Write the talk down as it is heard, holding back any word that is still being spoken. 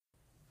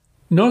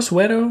Nos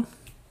vero,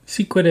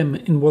 si quidem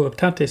in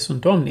voluptate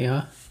sunt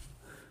omnia,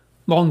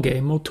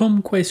 longe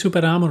multumque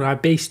superamur a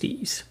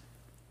besties,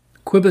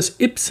 quibus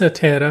ipsa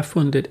terra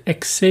fundit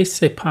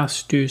excesse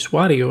pastus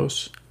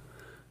varios,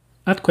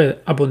 atque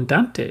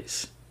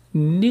abundantes,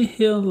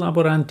 nihil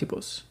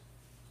laborantibus.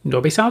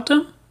 Nobis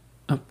autem,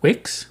 ut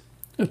vix,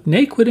 ut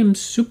nequidem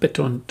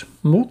supetunt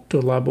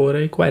multo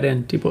labore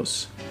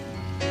quaerentibus.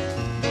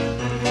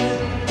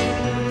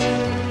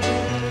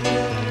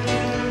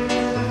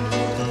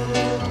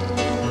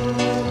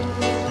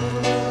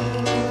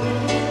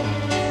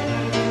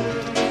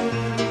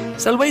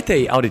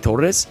 Salvete,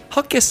 auditores,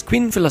 hoc est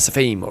quin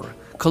philosophaemur,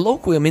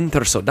 colloquium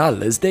inter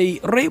sodales de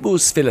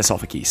rebus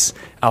philosophicis,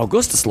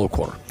 Augustus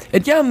locor,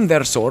 et iam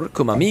versor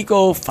cum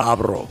amico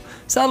Fabro.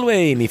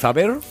 Salve, mi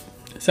Faber.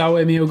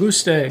 Salve, mi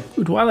Auguste,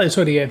 ut vales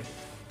hodie?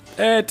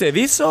 Et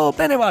viso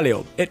bene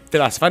valeo, et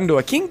philosophando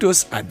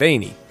acinctus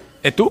adveni.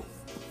 Et tu?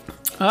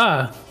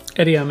 Ah,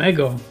 etiam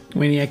ego,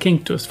 veni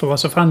acinctus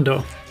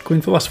philosophando,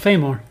 quin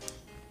philosophemur.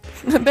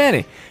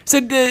 Bene,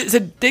 sed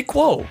de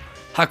quo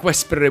hac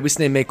vespere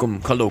visne mecum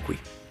colloqui?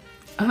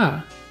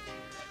 Ah,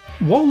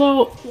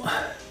 volo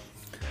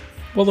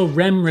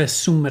rem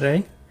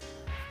resumere,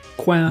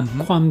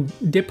 quam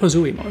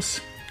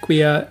deposuimus,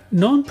 quia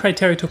non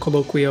praeterito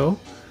colloquio,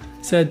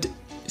 sed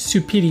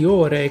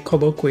superiore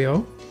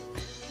colloquio,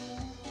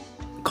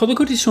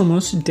 colloquiti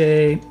sumus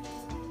de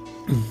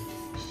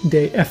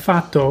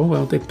effato,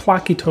 well, de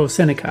placito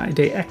Senecae,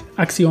 de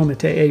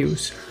axiomate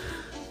eius,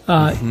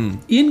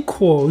 in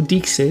quo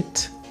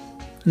dixit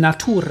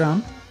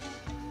naturam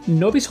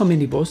nobis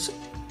hominibus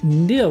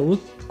nil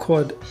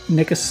quod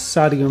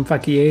necessarium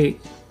faciebat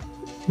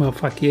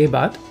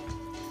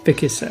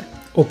ficisse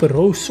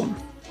operosum.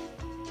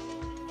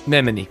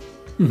 Memini.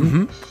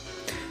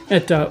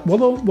 Et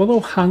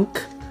volo hanc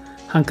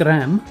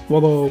rem,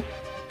 volo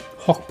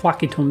hoc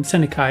placitum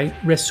Senecae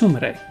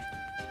resumere,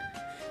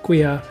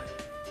 quia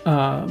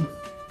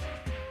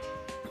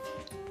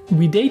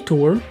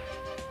videtur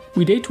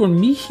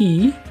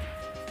mihi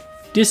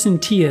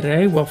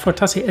dissentire, vel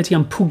fortasse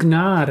etiam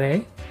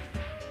pugnare,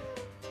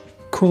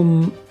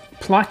 cum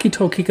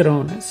placito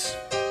Cicerones.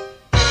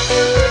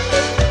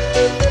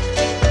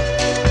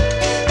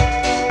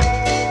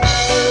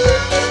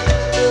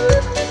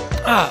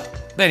 Ah,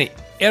 bene,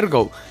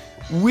 ergo,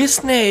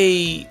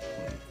 visne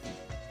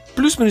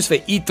plus minus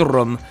ve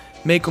iterum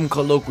mecum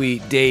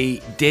colloqui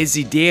de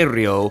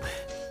desiderio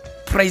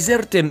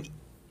praesertem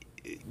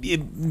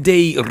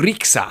de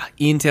rixa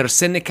inter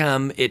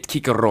Senecam et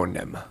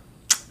Ciceronem.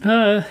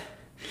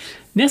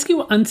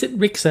 Nescio ansit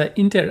rixa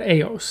inter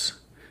eos.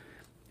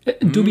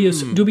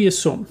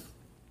 Dubius sum.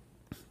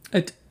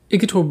 Et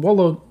igitur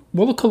volo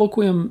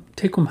colloquium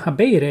tecum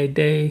habere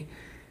de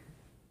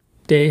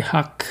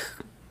hac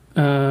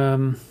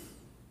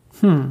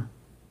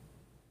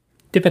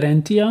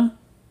differentia.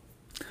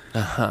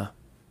 Aha.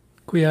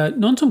 Quia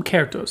non sum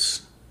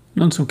certus.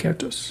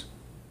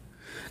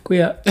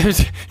 Quia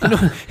no,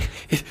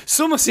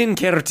 sumus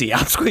incerti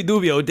absque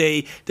dubio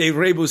de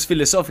rebus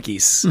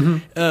philosophicis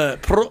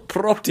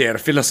propter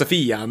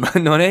philosophiam,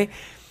 nonne?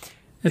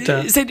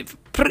 Sed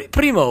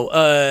primo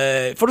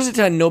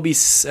forse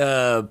nobis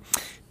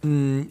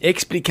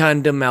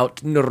explicandum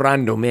aut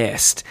ignorandum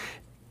est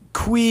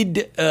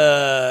quid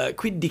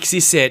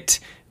dixisset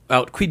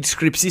aut quid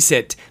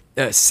scripsisset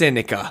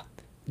Seneca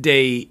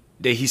de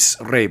his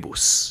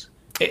rebus.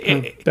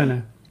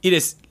 Bene.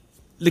 Ides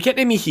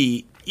licet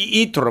mihi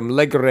iterum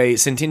legere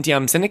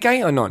sententiam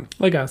Senecae o non?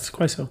 Legas,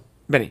 quae so?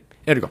 Bene,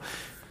 ergo.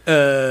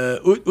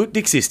 Ut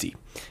dixisti.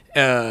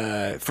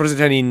 Forse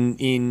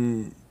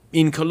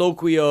in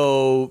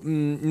colloquio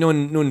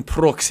non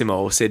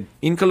proximo, sed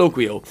in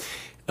colloquio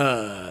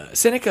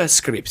Seneca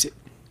scripsit: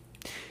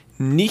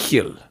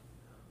 nihil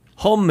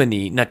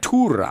homini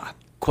natura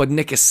quod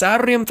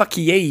necessarium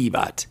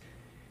faciebat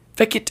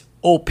fecit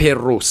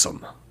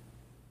operosum.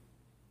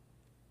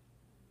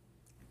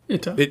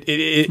 Ita.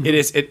 It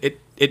is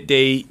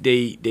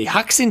de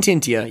hac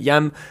sententia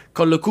iam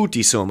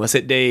collocuti sumus,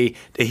 et de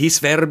his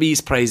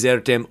verbis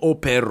praesertem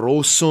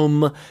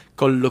operosum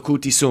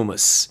collocuti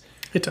sumus.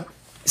 Ita.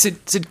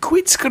 Sed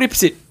quid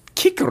scripsit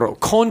Cicero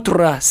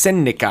contra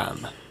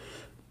Senecam?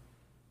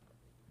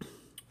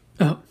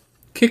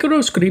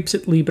 Cicero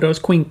scripsit libros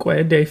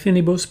quinque de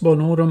finibus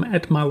bonorum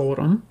et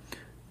malorum,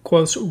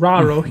 quos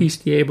raro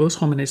histiebus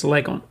homines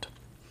legunt.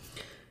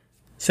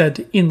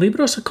 Sed in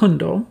libro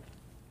secundo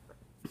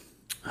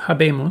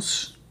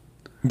habemus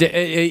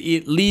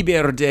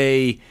liber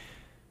de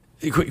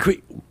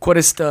quod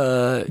est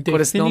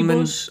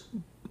nomen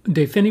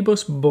de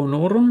finibus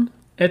bonorum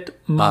et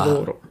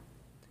malorum.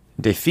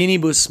 De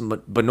finibus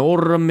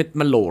bonorum et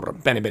malorum.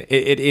 Bene.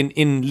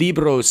 In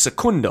libro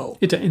secundo.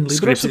 Ita in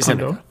libro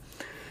secundo.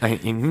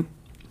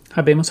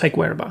 Habemus haec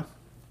verba.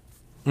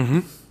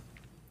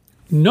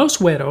 Nos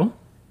vero,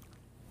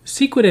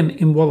 siquidem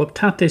in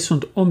voluptate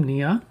sunt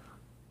omnia,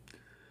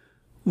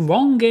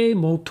 longe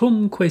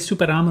multumque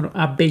superamur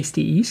a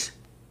bestiis,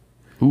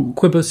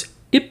 quibus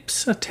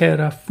ipsa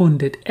terra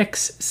fundit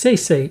ex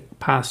sese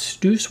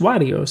pastus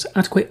varios,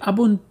 atque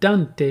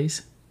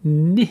abundantes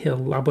nihil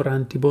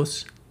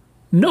laborantibus,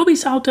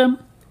 nobis autem,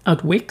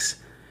 aut vix,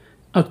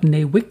 aut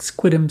ne vix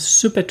quidem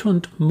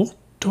supertunt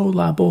multo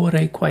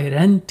labore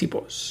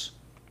quaerentibus.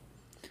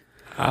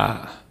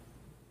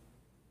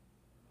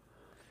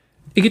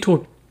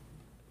 Igitur,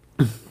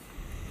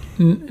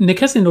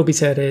 necesse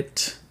nobis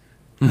erit,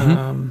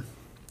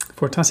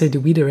 fortasse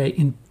dividere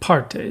in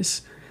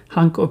partes,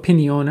 hanc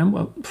opinionem,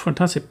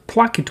 fortasse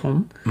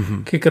placitum,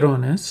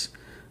 Cicerones,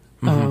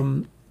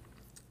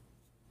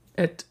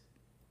 et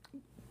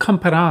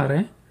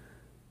comparare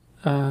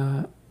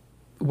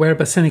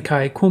verba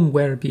Senecae cum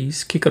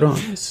verbis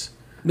Cicerones.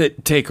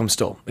 Tecum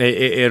sto,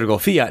 ergo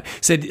fiat.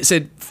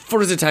 Sed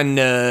forsitan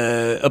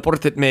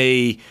apportet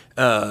me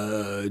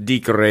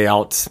dicere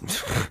aut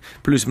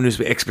plus minus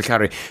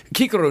explicare.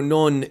 Cicero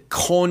non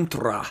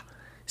contra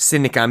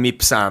Senecam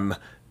ipsam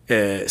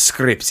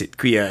scripsit,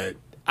 quia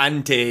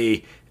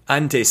ante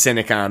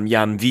Senecam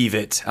iam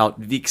vivit aut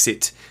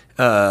vixit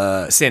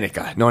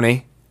Seneca,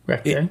 nonne?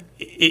 Recte.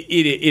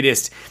 It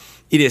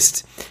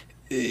ist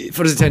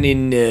forsitan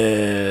in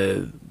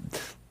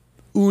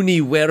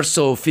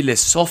universo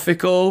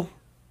philosophico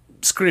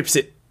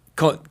scripsit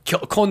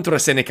contra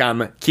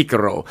Senecam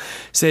Cicero,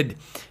 sed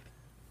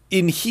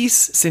in his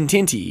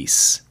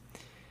sententiis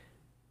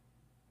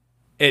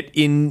et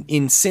in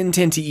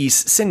sententiis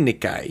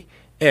Senecae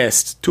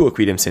est tua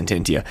quidem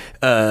sententia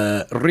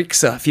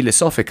rixa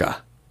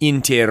philosophica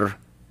inter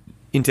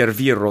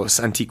viros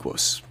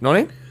antiquos,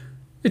 nonne?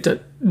 Ita,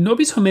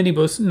 nobis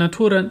hominibus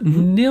natura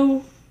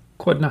nil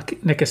quod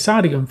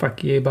necessarium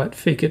faciebat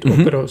fecit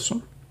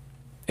operosum.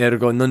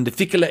 Ergo non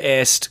difficile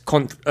est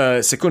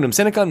secundum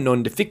Senecam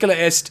non difficile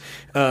est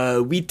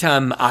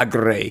vitam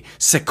agre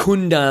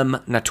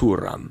secundam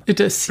naturam.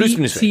 Ita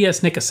si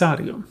est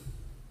necessarium.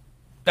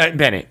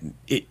 Bene,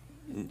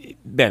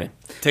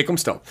 tecum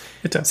sto.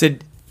 Ita.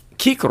 Sed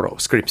Cicero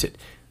scripsit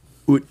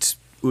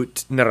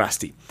ut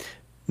narrasti.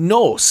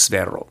 Nos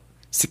vero,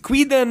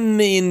 sequidem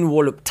in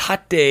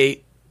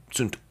voluptate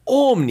sunt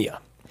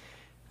omnia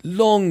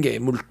longe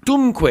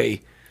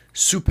multumque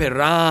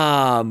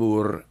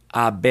superamur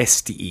a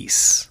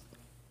bestiis.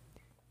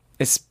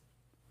 Es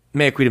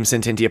mea quidem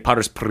sententia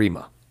parus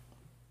prima.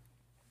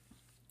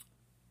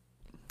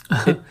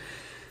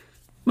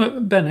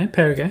 Bene,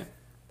 perge.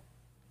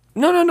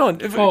 No.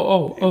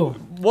 Oh.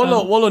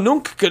 Volo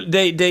nunc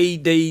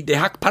de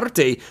hac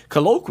parte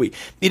colloqui.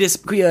 It is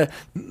quia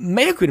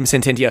mea quidem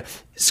sententia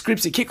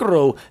scripsit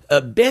Cicero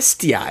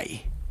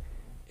bestiae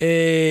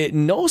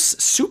nos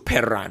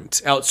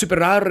superant, aut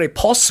superare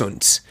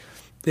possunt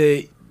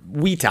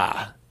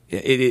vita.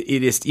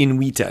 It is in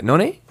vita,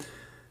 nonne?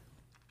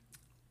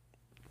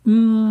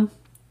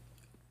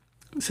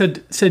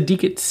 Sed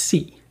dicit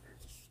si.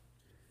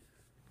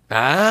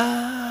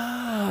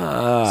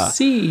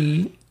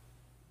 Si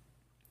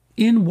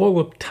in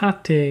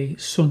voluptate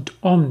sunt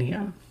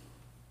omnia.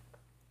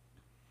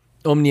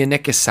 Omnia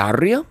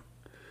necessaria?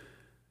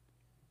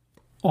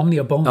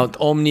 Omnia bona. Aut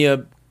omnia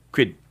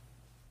quid?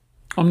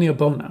 Omnia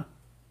bona.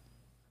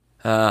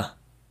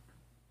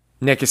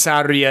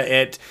 Necessaria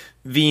et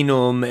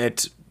vinum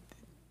et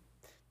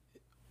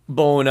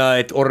bona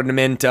et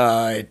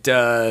ornamenta et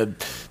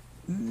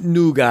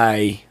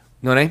nugae,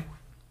 nonne?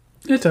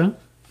 Ita.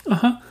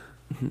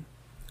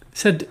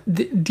 Sed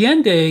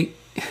diende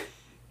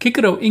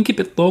Cicero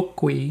incipit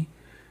loqui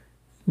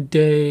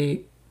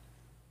de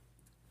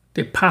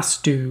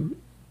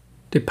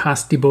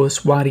pastibus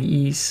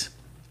variis,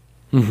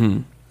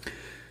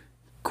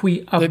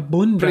 qui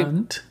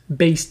abundant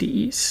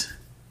bestiis.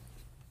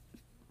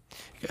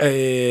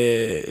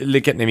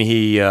 Licet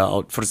mihi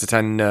aut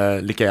forsitan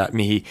liceat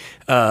mihi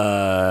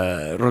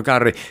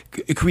rogare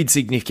quid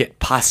significat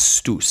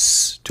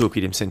pastus tu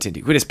quidem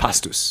sententi? Quid est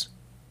pastus?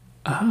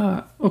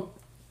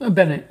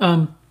 Bene.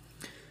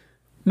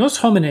 Nos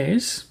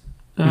homines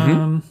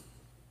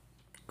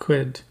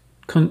quid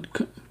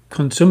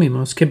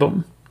consumimus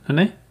cibum,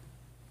 nonne?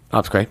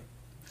 Absque.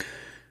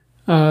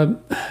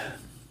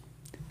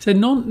 Sed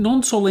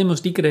non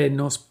solemus dicere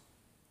nos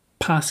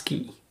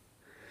pasci,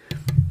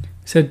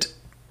 sed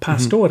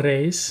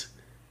pastores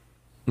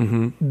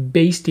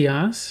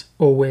bestias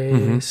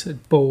oves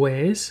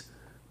boes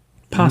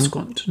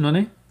pascunt,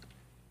 nonne?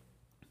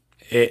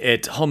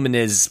 Et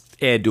homines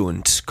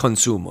edunt,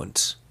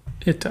 consumunt.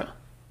 Ita.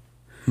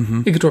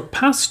 Igitur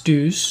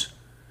pastus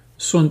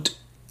sunt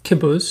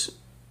cibus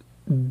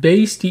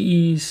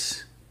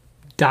bestiis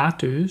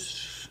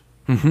datus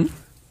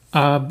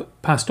ab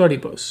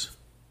pastoribus.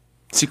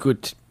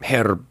 Sicut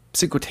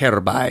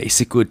herbae,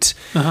 sicut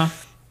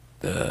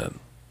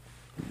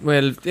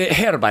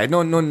herbae,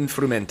 non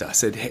frumenta,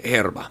 sed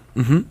herba.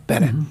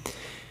 Bene.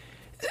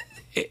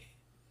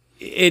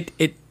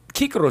 Et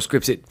Cicero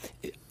scripsit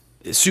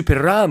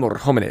superamur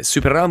homines,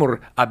 superamur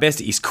a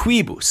bestiis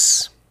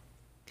quibus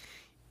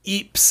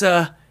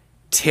ipsa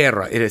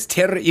terra, it is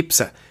terra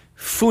ipsa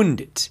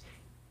fundit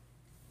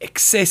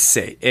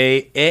excesse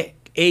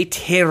e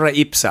terra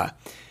ipsa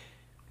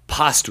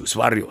pastus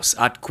varios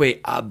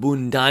atque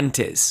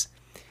abundantes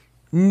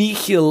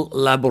nihil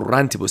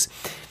laborantibus.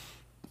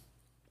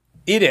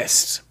 Id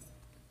est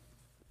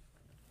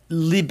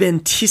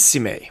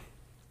libentissime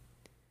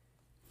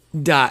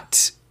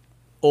dat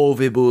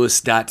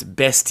ovibus dat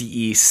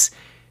bestiis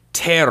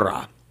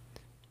terra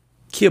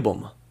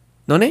cibum,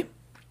 non è?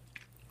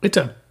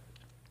 Ita.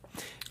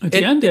 At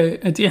the end,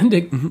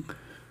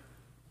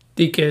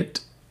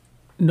 dicet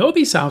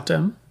nobis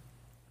autem,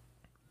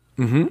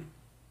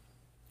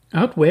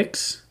 aut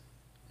vix,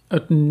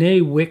 aut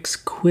ne vix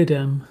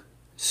quidem,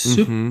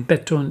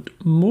 subpetunt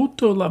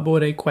multo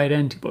labore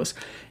quaerentibus.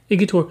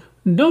 Igitur,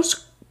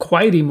 nos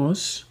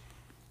quaerimus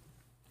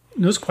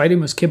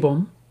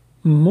cibum,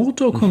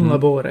 multo cum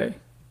labore.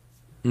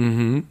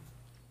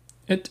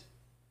 Et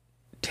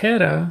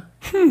terra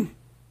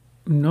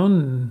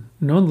non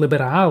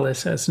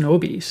liberalis as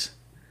nobis.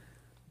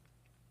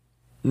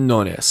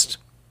 Non est.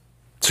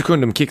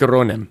 Secundum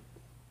Ciceronem.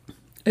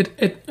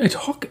 Et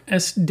hoc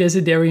est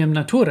desiderium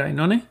naturae,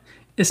 nonne?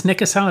 Est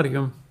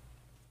necessarium.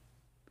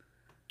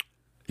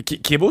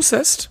 Cibus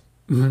est?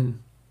 Tecum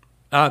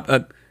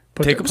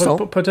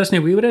sto? Potes ne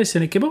vivere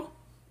sine cibo?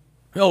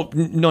 Oh,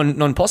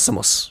 non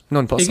possumus.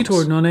 Non possumus.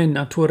 Igitur nonne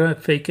natura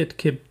fecit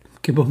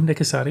cibum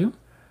necessarium?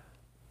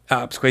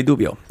 Absque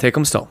dubio.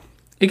 Tecum sto.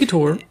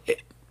 Igitur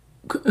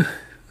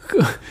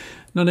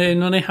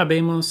nonne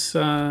habemus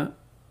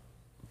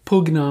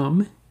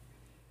pugnam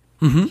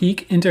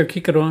hic inter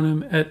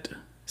Ciceronem et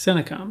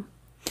Senecam.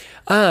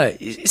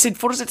 Sed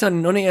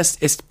forsitan non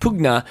est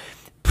pugna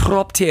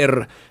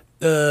propter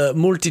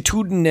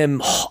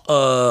multitudinem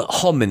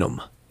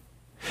hominum.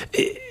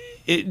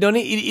 Non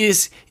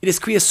it is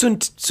quia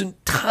sunt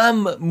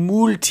tam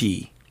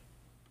multi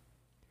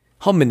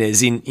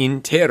homines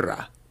in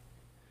terra.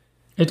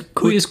 Et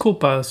cuius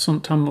culpa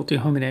sunt tam multi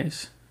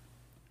homines?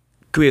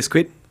 Cuius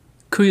quid?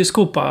 Cuius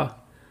culpa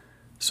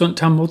sunt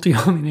tam multi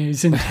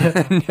homines in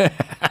terra?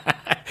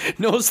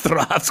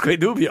 Nostra absque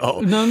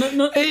dubio. Non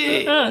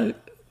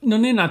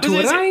è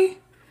naturae?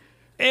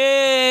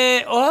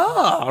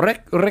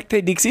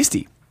 Recte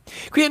dixisti.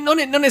 Quia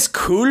non est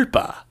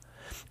culpa.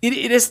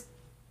 It is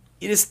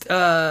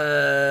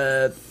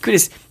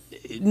quid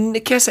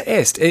necessa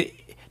est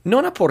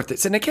non apportet,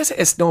 sed necessa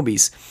est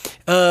nobis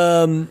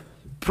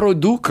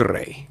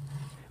producere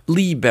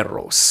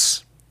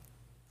liberos.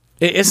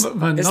 Es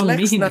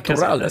lex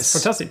naturalis.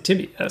 Potasse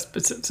tibi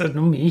est, sed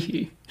non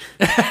mihi.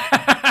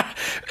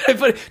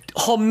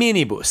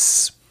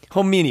 Hominibus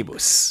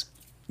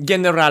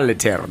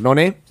generaliter, non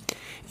è?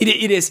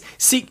 It is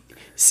sic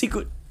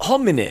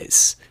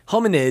homines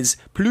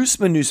plus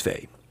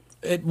minusve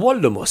et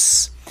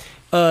volumus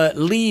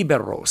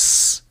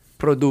liberos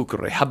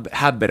producere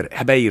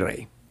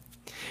habere.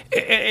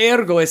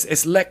 Ergo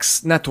es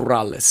lex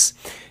naturalis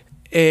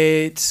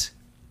et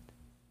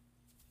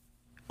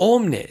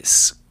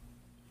omnes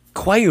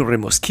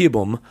quaerimus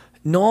cibum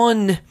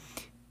non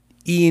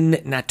in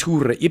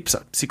natura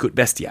ipsa sicut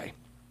bestiae,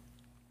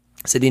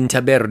 sed in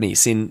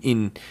tabernis,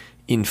 in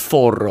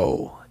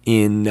foro,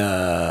 in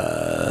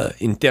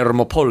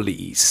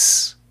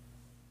thermopolis.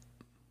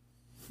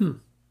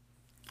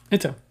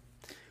 Ita.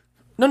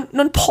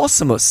 Non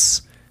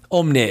possumus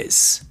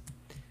omnes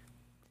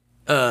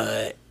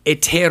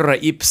terra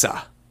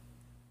ipsa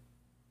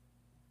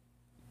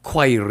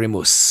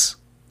quaerimus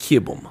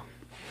cibum.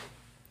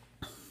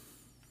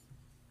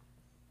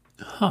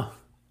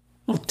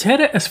 Well,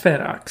 terra est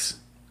ferax.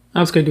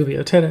 Ausque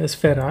dubio, terra est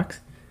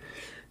ferax.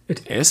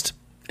 Est?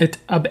 Et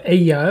ab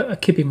ea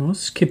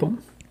accipimus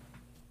cibum.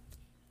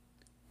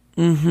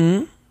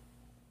 No,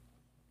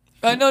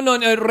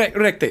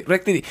 recte.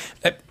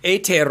 E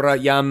terra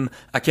iam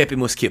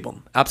accepimus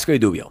cibum. Absque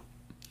dubio.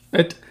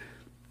 Et,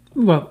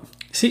 well,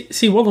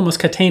 si volumus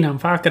catenam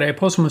facere,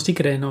 possumus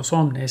dicere nos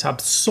omnes ab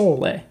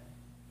sole,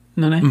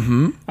 non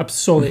ab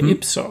sole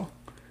ipso,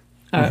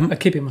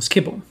 accipimus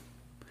cibum.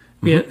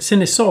 Via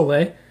sine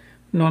sole,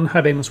 non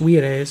habemus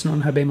vires,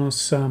 non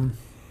habemus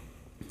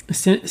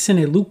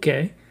sine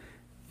luce,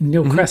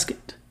 nil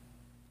crescit.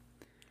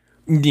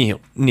 Nil.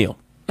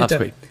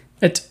 Absque.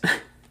 Et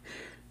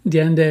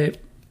diende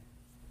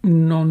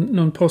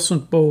non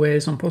possunt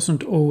boes, non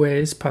possunt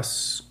oes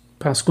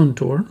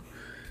pascuntur.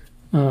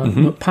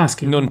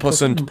 Pasci. Non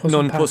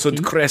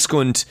possunt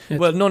crescunt.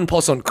 Well, non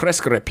possunt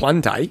crescere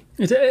plantae.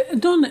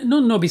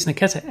 Non nobis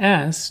necessa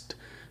est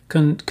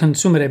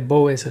consumere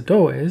boes et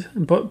oes,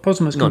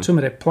 possumus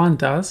consumere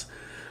plantas.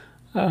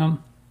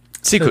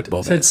 Sicut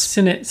boves. Sed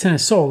sine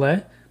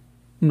sole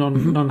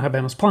non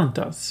habemus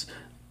plantas.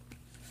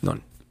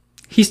 Non.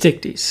 His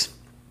dictis.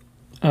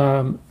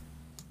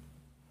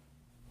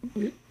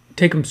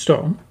 Tecum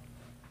sto.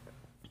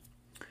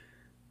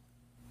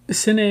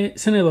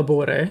 Sine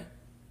labore,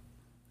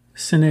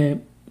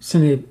 sine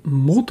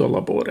multo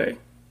labore,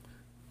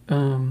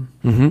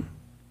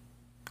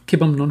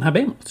 cibum non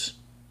habemus.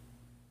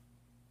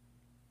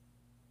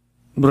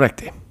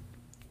 Recte.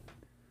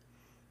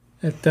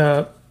 Et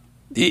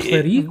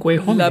plerique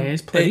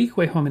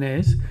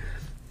homines,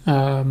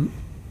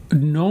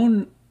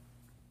 non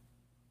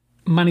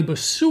manibus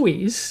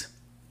suis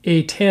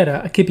e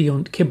terra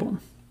accipiunt cibum.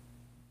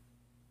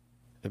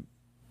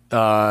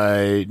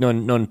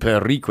 Non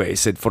perique,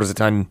 sed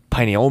forsitan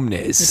paene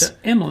omnes. Et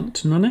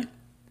emunt, nonne?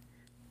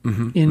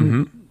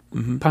 in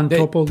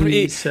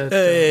Pantopolis.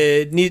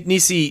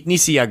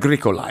 Nisi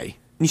agricolae.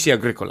 Nisi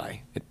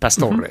agricolae. Et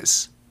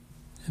pastores.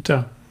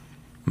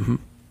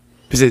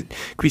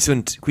 Qui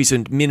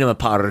sunt minima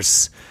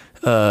pars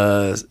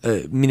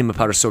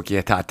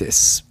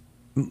societatis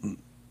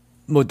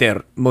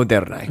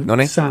modernae, non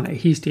è? Sane,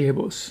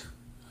 histiebus.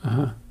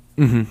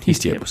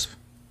 Histiebus.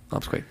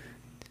 Absque.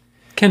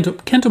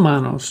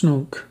 Centumanos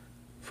nunc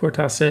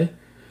fortasse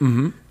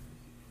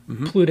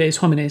pludes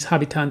homines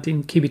habitant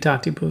in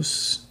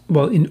civitatibus,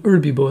 in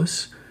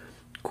urbibus,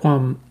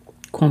 quam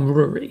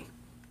ruri.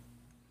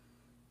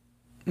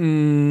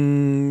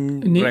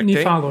 Ni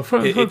fallo.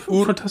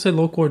 Fortasse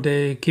locor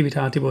de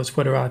civitatibus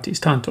federatis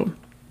tantum.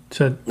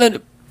 Sed...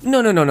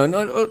 No.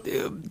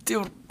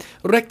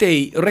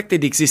 Recte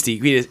dixisti,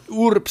 quid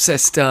urbs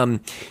est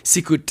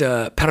sicut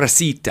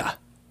parasita.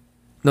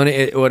 Non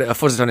è, or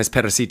forse non est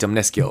parasitum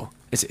nescio.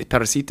 Est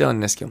parasita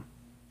nescio?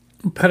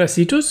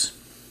 Parasitus?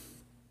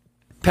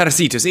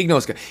 Parasitus,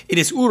 ignosca. It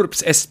is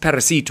urbs est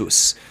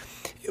parasitus.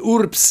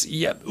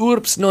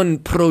 Urbs non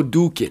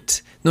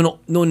producit.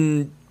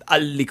 Non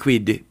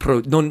aliquid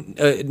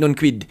non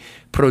quid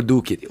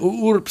producit.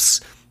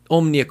 Urbs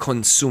omnia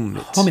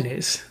consumit.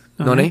 Homines.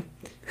 Non è?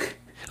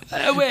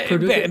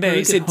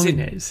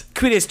 Homines.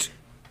 Quid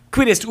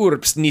est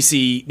urbs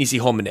nisi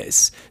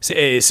homines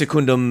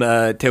secundum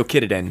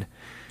Theocriden.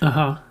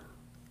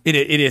 It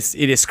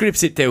is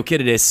scripsit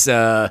Theocrides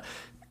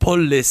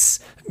pollis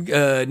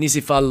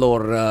nisi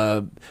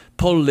fallor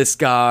pollis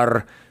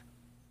gar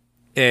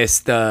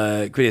est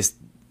quid est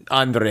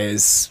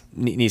Andres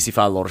nisi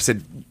fallor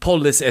sed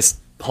pollis est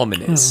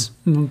homines.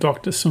 Non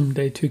doctus sum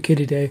de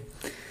Thucydidae.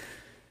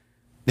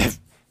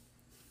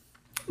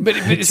 But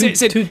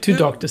two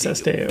doctus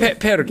est eo.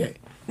 Perge.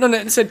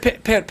 Non, sed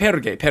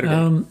perge.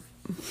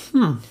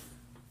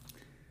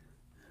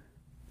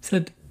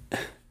 Sed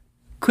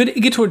quid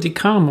igitur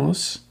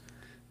dicamus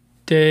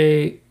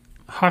de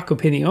hoc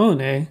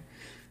opinione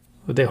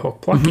o de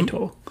hoc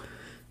placito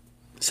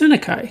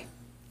Senecae.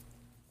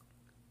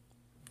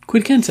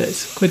 Quid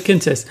censes?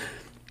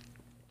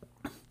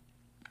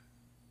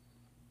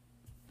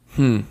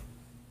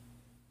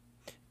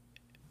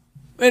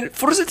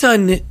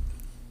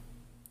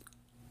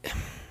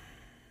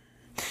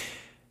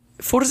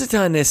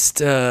 Forsitan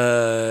est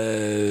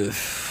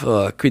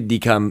quid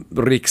dicam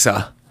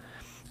rixa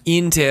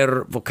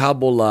inter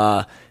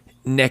vocabula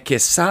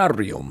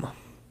necessarium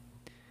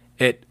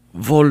et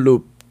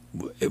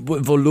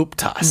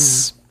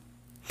voluptas.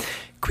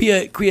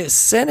 Quia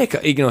Seneca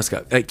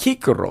ignosca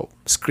Cicero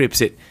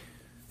scripsit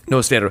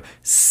nos vero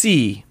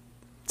si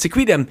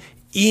quidem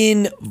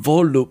in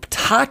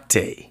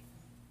voluptate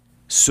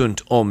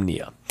sunt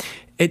omnia,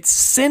 et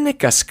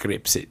Seneca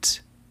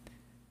scripsit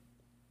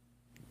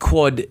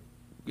quod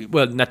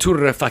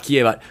natura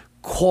faciebat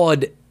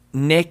quod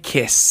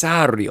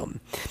necessarium.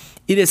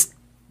 It is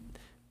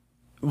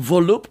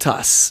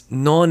voluptas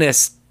non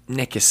est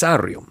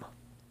necessarium.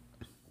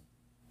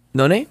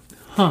 Non è?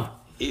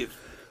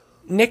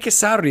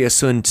 Necessaria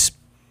sunt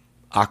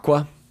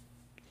aqua,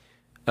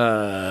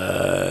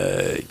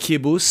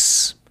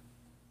 cibus,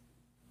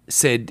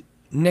 sed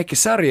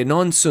necessaria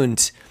non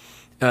sunt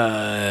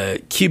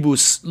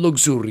cibus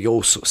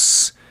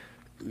luxuriosus.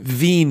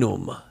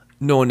 Vinum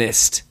non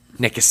est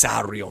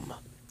necessarium.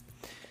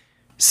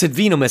 Sed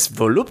vinum est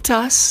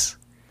voluptas,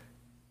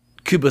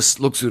 cibus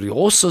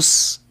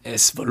luxuriosus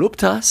est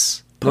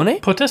voluptas, non è?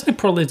 Potestne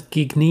proles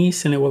gigni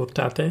sine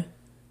voluptate?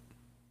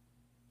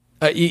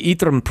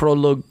 Iterum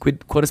prolog,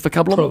 quod est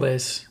vocabulum?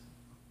 Proles.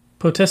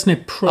 Potestne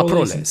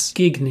proles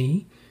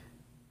gigni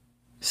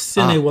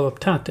sine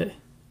voluptate.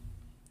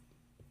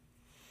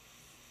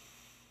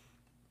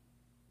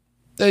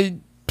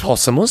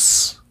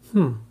 Possumus?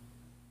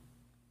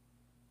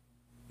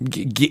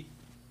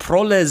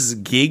 Proles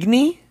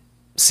gigni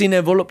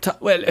sine voluptate?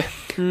 Well,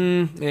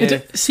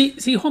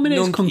 si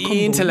homines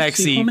concumbunt.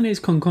 Si homines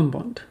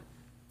concumbunt.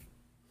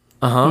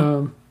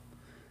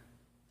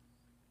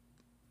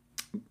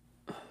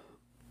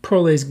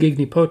 Proles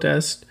gigni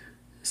potest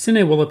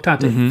sine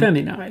voluptate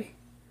feminae.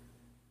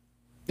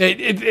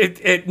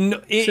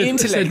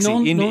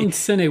 Intellexi. Non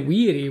sine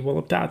viri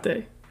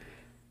voluptate.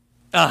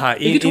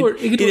 Igitur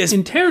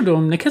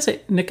interdum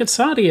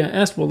necessaria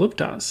est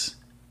voluptas.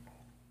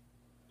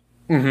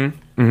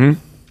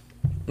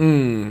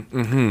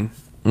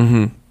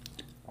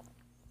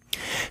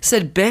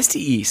 Sed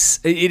bestiis,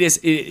 it is,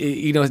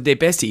 de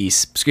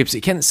bestiis,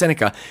 scripsit,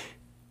 Seneca,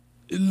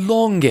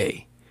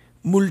 longe,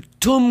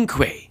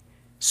 multumque,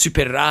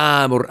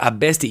 superamur a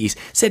bestiis,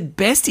 sed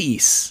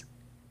bestiis,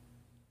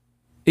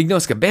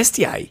 ignosca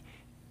bestiae,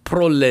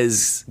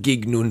 proles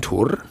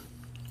gignuntur,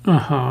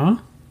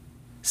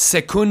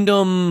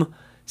 secundum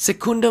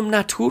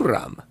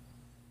naturam,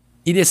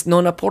 idis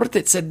non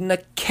apportet, sed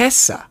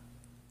necessa.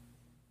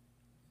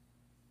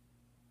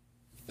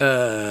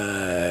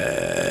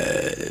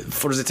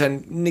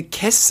 Forsitan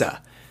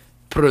necessa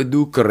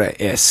producere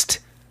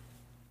est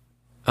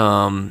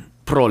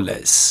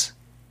proles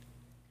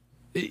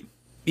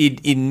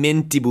in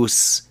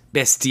mentibus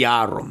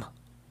bestiarum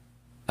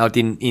aut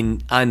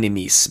in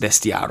animis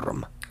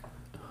bestiarum.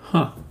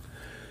 Huh.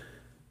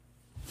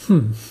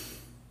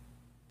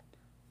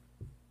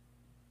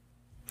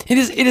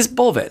 It is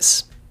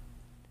boves.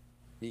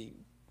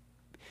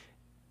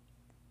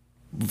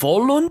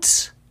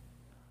 Volunt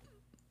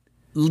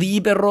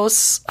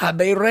liberos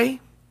habere?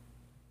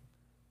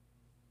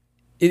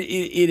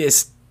 It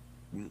is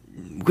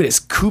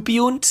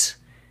cupiunt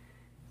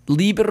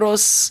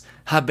liberos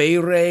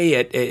habere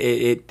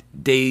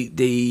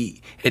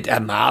et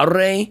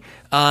amare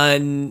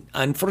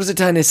an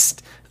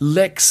forsitanist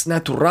lex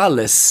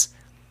naturalis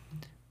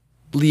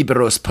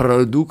liberos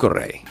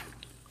producere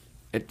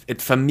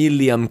et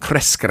familiam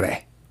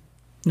crescere.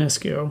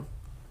 Nescio.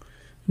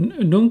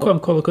 Nunquam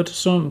collocut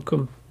sum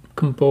cum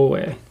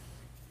boe.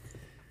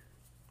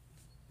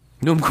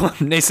 Numquam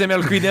ne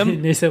semel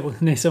quidem? Ne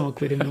semel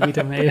quidem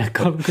vita mea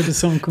collocut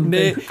sum cum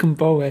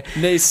boe.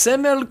 Ne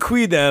semel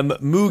quidem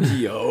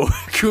mugio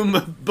cum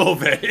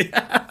bove.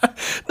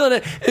 Non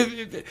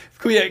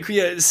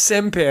quia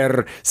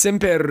semper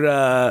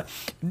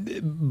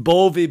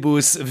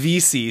bovibus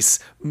visis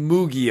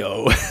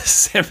mugio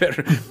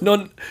semper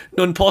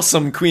non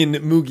possum quin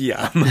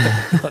mugiam.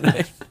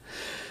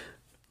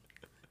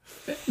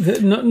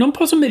 Non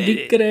posso me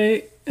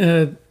dicere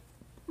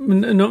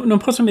non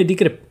posso me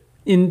dicere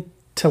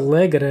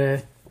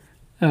intellegere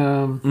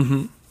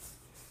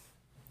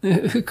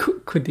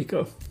quid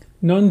dico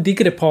non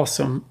dicere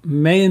possum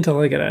me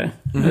intellegere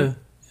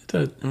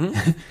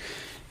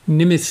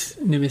nimis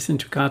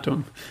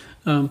intricatum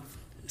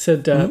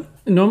sed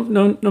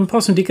non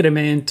possum dicere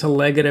me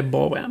intellegere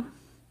boem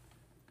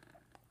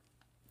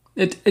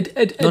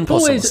et non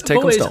boes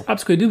possumus,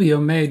 absque dubio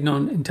me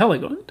non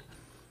intellegunt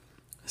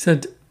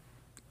sed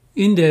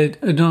inde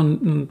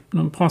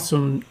non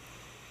possum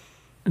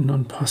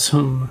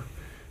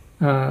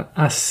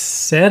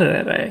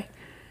asserere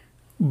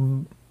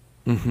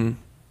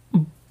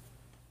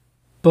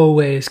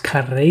boes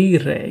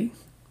carere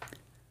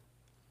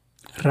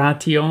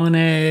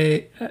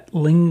ratione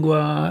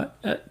lingua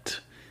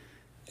et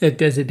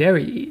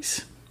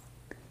desideriis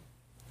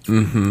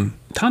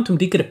tantum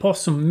dicere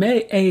possum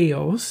me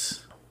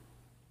eos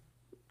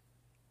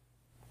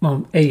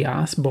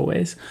eas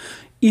boes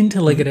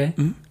intellegere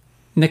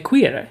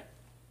nequire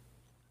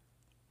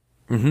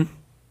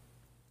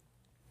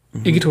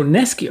igitur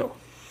nescio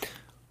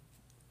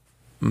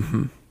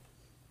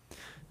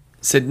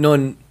sed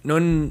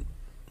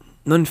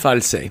non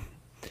false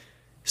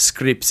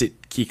scripsit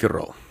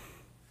Cicero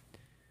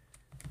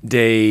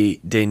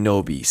de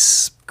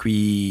nobis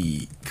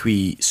qui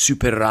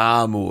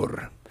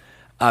superamur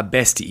a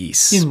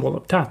bestiis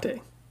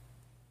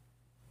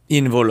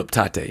in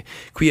voluptate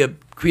quia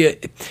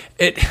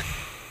et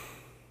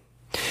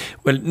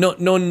well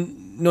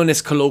non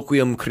est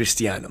colloquium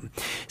Christianum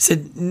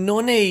sed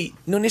non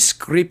est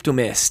scriptum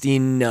est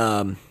in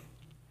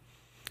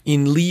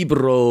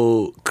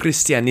libro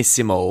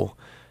Christianissimo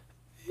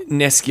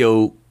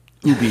nescio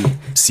ubi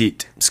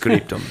sit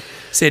scriptum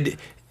sed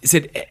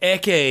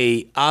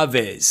ecce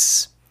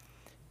aves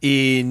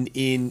in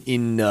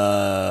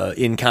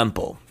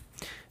campo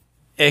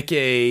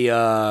ecce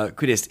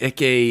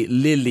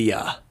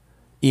lilia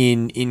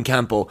in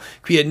campo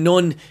quia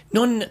non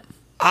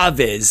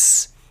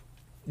aves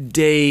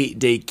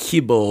de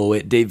cibo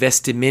et de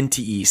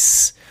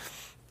vestimentiis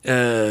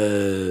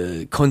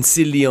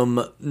consilium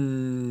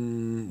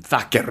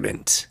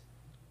facerent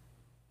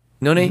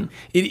nonne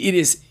it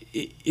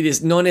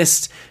is non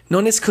est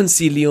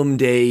consilium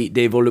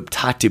de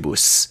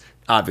voluptatibus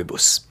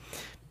avibus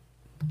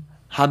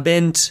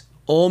habent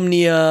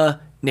omnia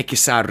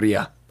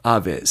necessaria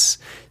aves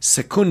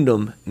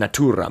secundum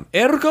naturam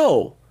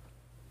ergo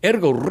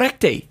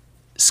recte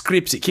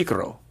scripsit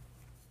Cicero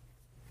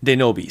de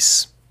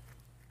nobis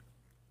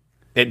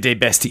et de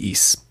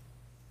bestiis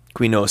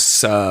qui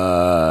nos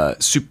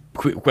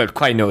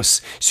quae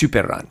nos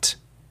superant.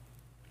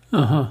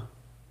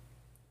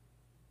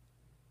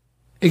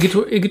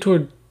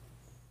 Igitur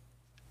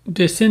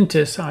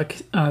decentis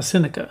a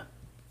Seneca.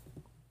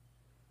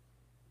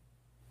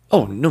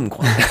 Oh,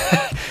 numquam.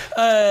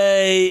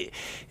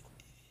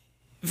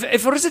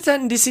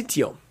 Forsitan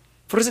dissentio.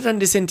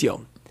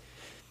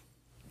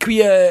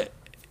 Quia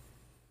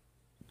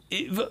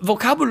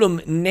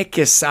vocabulum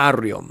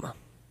necessarium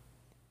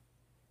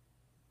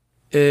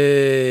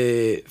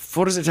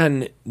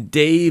forsitan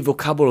de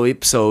vocabulo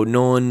ipso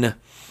non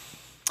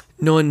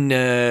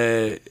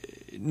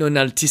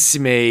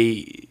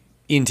altissime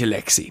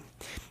intellexi.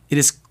 It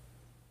is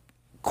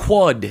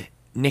quod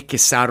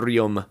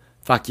necessarium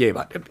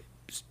faciebat.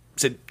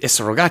 Sed est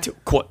rogatio,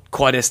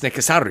 quod est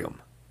necessarium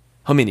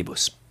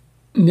hominibus?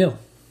 Nil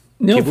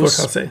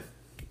fortasse.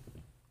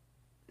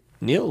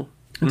 Nil?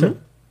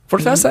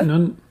 Fortasse?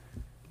 Non.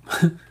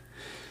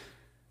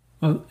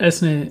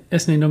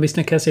 Esne nobis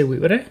necesse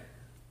vivere?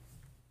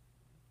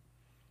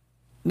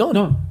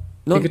 Non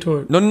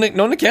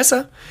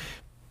necessa.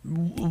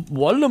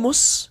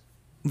 Volumus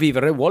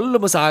vivere,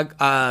 volumus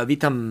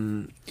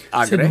vitam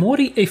agere. Sed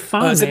mori e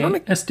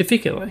fame est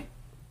difficile.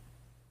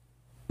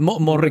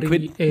 Mori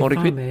quid?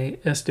 Fame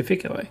est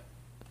difficile.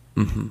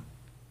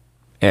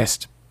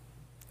 Est.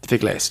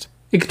 Difficile est.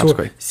 Ictor,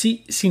 Absque.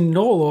 si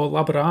nolo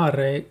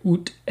laborare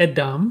ut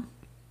edam,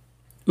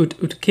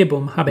 ut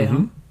cibum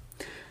habeam,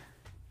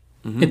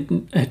 et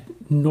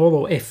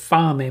nolo e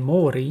fame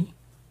mori,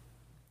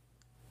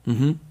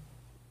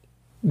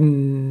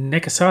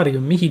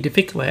 necessarium mihi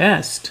difficile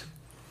est.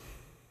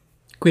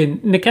 Quin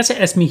necesse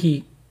est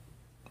mihi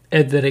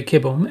edere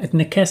cibum, et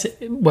necesse,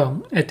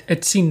 well,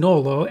 et si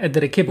nolo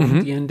edere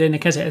cibum diende,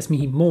 necesse est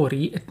mihi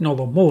mori, et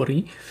nolo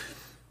mori.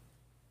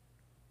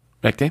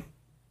 Recte?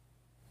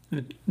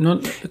 Non,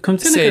 cum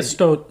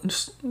Seneca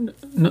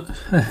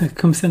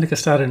cum Seneca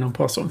stare non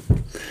possum.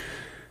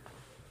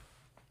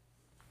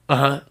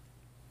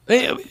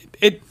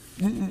 Et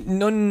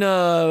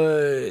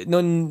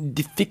non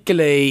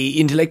difficile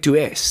intellectu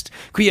est.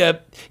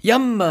 Quia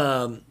iam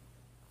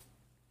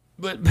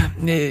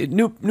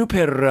nu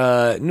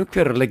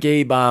per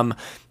legebam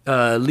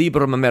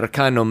librum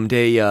Americanum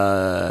de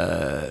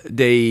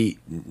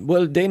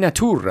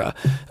natura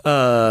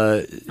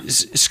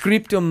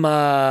scriptum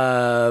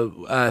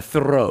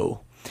Thoreau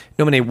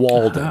nomine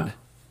Walden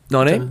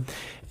nonne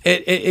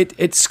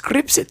et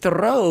scripsit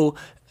Thoreau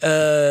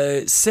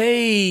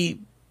se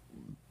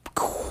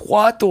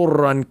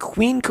quatuor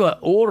quinque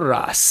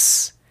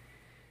horas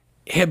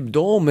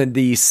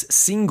hebdomadis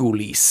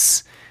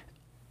singulis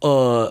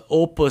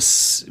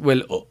opus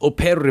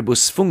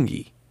operibus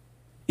fungi.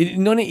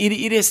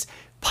 It is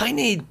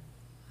paene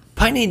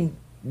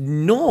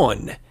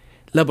non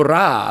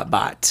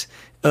laborabat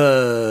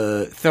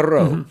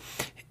Thoreau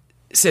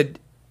sed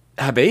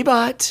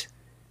habebat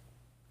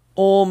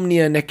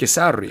omnia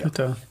necessaria.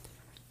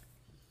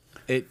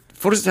 Et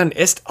forsitan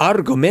est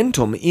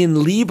argumentum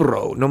in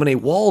libro nomine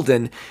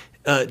Walden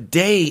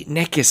de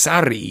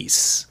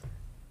necessariis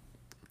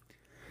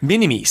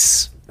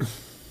minimis.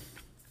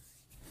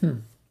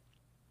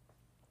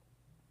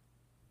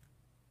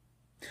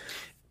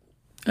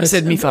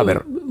 Sed mi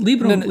faber.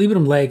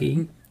 Librum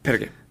legi.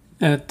 Perge.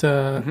 Et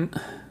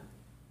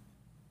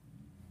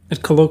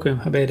et colloquium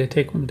habere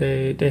tecum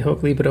de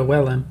hoc libro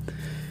velem.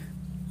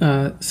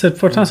 Sed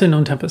fortasse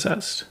non tempus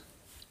est.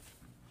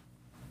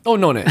 Oh,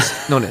 non est.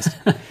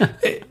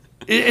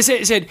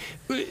 Sed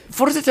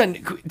forsitan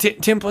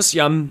tempus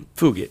iam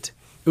fugit.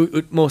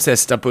 Ut mos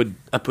est apud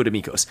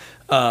amicos.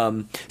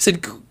 Sed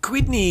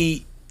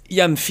quidni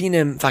iam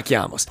finem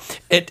faciamus.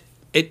 Et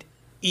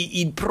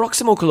id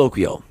proximo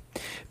colloquio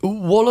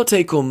volo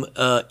tecum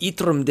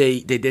itrum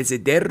de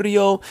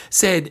desiderio,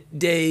 sed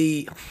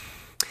de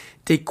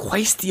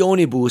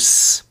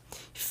quaestionibus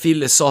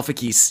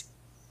philosophicis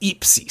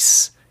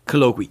ipsis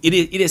colloqui.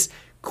 It is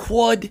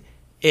quod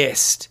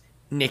est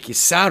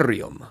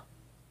necessarium.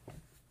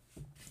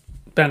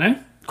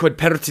 Bene. Quod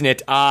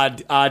pertinet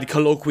ad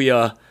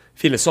colloquia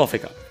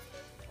philosophica.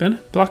 Bene,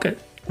 placet.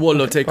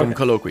 Volo tecum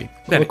colloqui.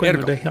 Bene,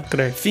 ergo.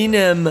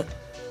 Finem.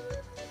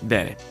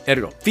 Bene,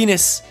 ergo.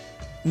 Finis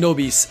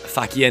nobis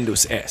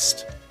faciendus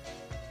est.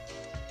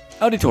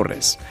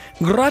 Auditores,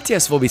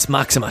 gratias vobis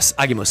maximas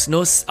agimus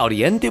nos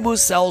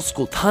audientibus,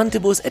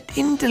 auscultantibus et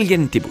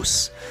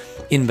intelligentibus.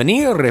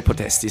 Invenire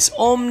potestis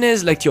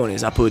omnes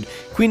lectiones apud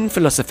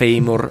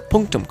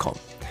quinphilosopheimur.com.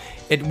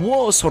 Et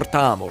vos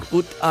hortamur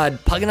ut ad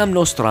paginam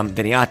nostram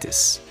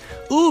veniatis.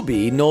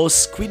 Ubi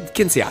nos quid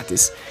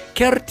censiatis,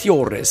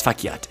 certiores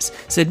faciatis,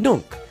 sed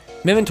nunc,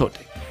 mementote,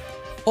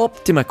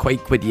 optima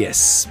quaeque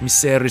dies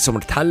miseris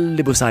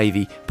mortalibus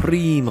aevi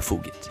prima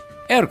fugit.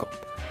 Ergo,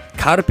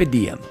 carpe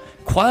diem,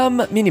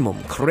 quam minimum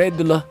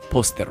credula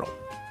postero.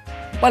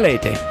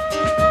 Valete.